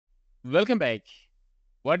Welcome back.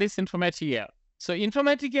 What is Informatica? So,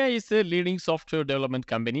 Informatica is a leading software development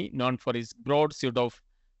company known for its broad suite of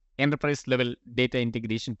enterprise level data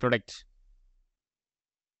integration products.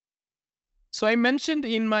 So, I mentioned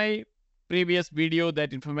in my previous video that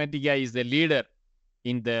Informatica is the leader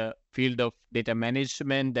in the field of data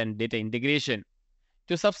management and data integration.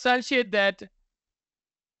 To substantiate that,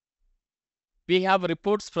 we have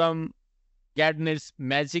reports from Gartner's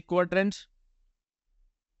Magic Quadrant.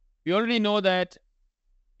 We already know that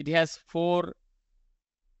it has four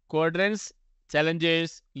quadrants: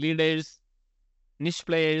 challengers, leaders, niche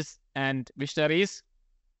players, and visionaries.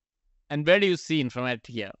 And where do you see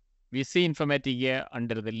Informatica? We see Informatica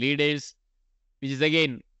under the leaders, which is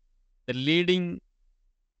again the leading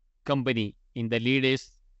company in the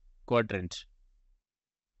leaders quadrant.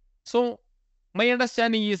 So, my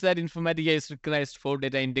understanding is that Informatica is recognized for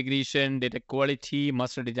data integration, data quality,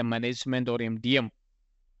 master data management, or MDM.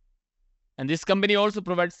 And this company also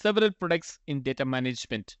provides several products in data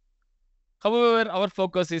management. However, our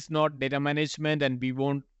focus is not data management, and we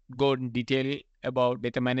won't go in detail about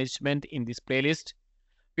data management in this playlist.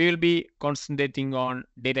 We will be concentrating on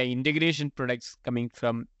data integration products coming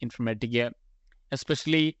from Informatica,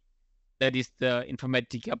 especially that is the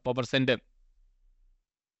Informatica PowerCenter.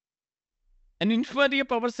 And Informatica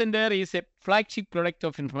PowerCenter is a flagship product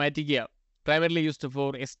of Informatica, primarily used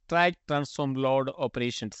for extract, transform, load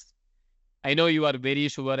operations. I know you are very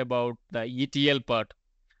sure about the ETL part: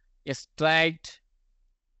 extract,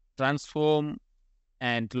 transform,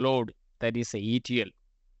 and load. That is a ETL.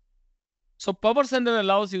 So PowerCenter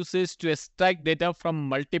allows users to extract data from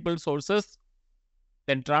multiple sources,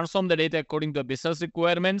 then transform the data according to business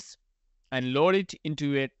requirements, and load it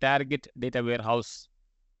into a target data warehouse.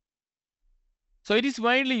 So it is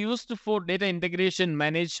widely used for data integration,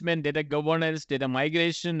 management, data governance, data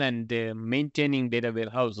migration, and maintaining data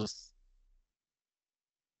warehouses.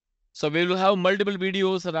 So we will have multiple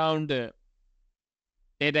videos around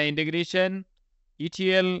data integration,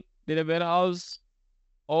 ETL, data warehouse,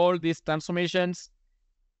 all these transformations,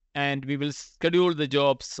 and we will schedule the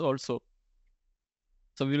jobs also.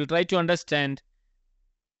 So we will try to understand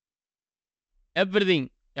everything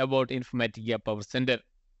about Informatica PowerCenter.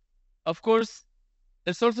 Of course,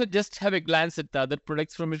 let's also just have a glance at the other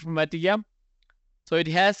products from Informatica. So it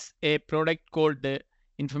has a product called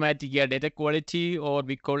Informatica Data Quality, or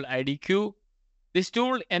we call IDQ. This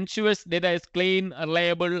tool ensures data is clean,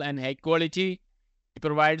 reliable, and high quality. It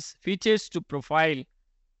provides features to profile,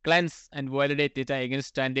 cleanse, and validate data against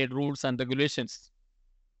standard rules and regulations.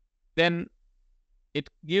 Then it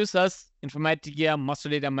gives us Informatica Master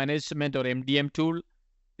Data Management, or MDM tool.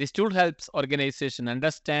 This tool helps organization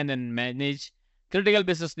understand and manage critical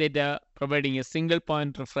business data, providing a single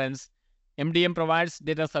point reference. MDM provides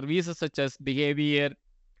data services such as behavior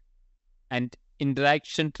and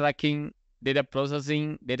interaction tracking, data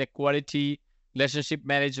processing, data quality, relationship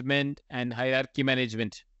management, and hierarchy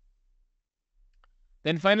management.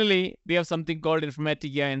 Then finally, we have something called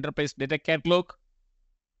Informatica Enterprise Data Catalog.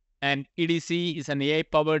 And EDC is an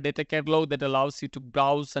AI-powered data catalog that allows you to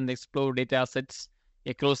browse and explore data assets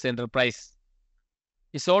across the enterprise.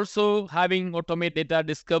 It's also having automate data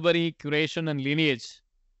discovery, curation, and lineage.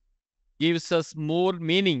 Gives us more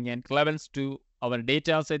meaning and relevance to our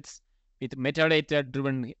data assets with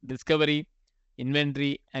metadata-driven discovery,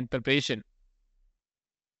 inventory, and preparation.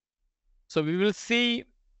 So we will see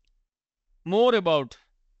more about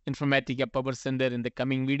Informatica PowerCenter in the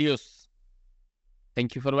coming videos.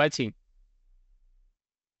 Thank you for watching.